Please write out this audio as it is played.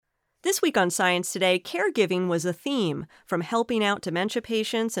This week on Science Today, caregiving was a theme, from helping out dementia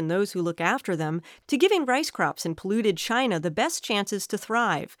patients and those who look after them, to giving rice crops in polluted China the best chances to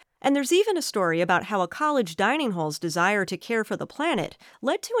thrive. And there's even a story about how a college dining hall's desire to care for the planet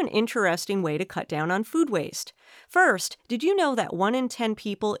led to an interesting way to cut down on food waste. First, did you know that 1 in 10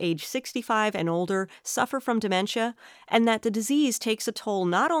 people age 65 and older suffer from dementia, and that the disease takes a toll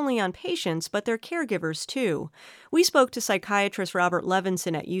not only on patients but their caregivers too? We spoke to psychiatrist Robert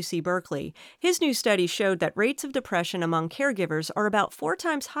Levinson at UC Berkeley. His new study showed that rates of depression among caregivers are about 4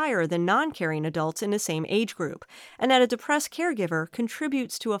 times higher than non-caring adults in the same age group, and that a depressed caregiver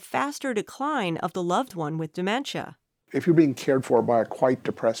contributes to a faster decline of the loved one with dementia. If you're being cared for by a quite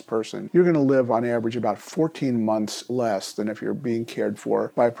depressed person, you're going to live on average about 14 months less than if you're being cared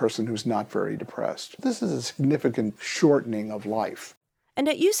for by a person who's not very depressed. This is a significant shortening of life. And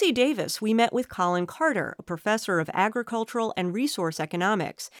at UC Davis, we met with Colin Carter, a professor of agricultural and resource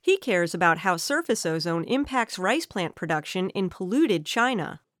economics. He cares about how surface ozone impacts rice plant production in polluted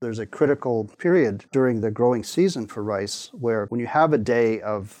China. There's a critical period during the growing season for rice where when you have a day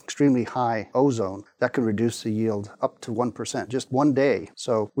of extremely high ozone, that can reduce the yield up to 1%, just one day.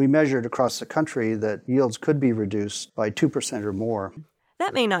 So we measured across the country that yields could be reduced by 2% or more.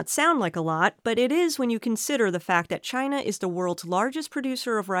 That may not sound like a lot, but it is when you consider the fact that China is the world's largest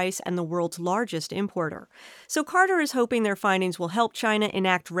producer of rice and the world's largest importer. So Carter is hoping their findings will help China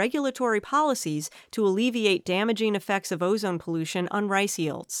enact regulatory policies to alleviate damaging effects of ozone pollution on rice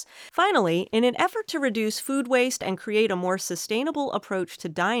yields. Finally, in an effort to reduce food waste and create a more sustainable approach to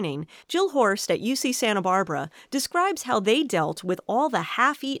dining, Jill Horst at UC Santa Barbara describes how they dealt with all the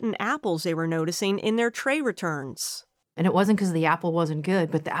half-eaten apples they were noticing in their tray returns. And it wasn't because the apple wasn't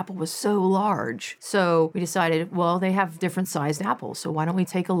good, but the apple was so large. So we decided, well, they have different sized apples. So why don't we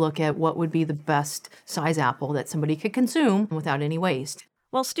take a look at what would be the best size apple that somebody could consume without any waste?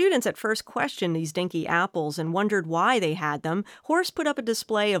 While students at first questioned these dinky apples and wondered why they had them, Horst put up a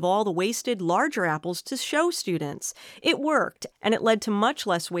display of all the wasted, larger apples to show students. It worked, and it led to much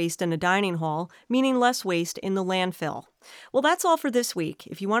less waste in a dining hall, meaning less waste in the landfill. Well, that's all for this week.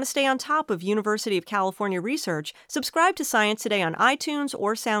 If you want to stay on top of University of California research, subscribe to Science Today on iTunes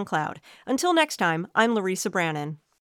or SoundCloud. Until next time, I'm Larissa Brannon.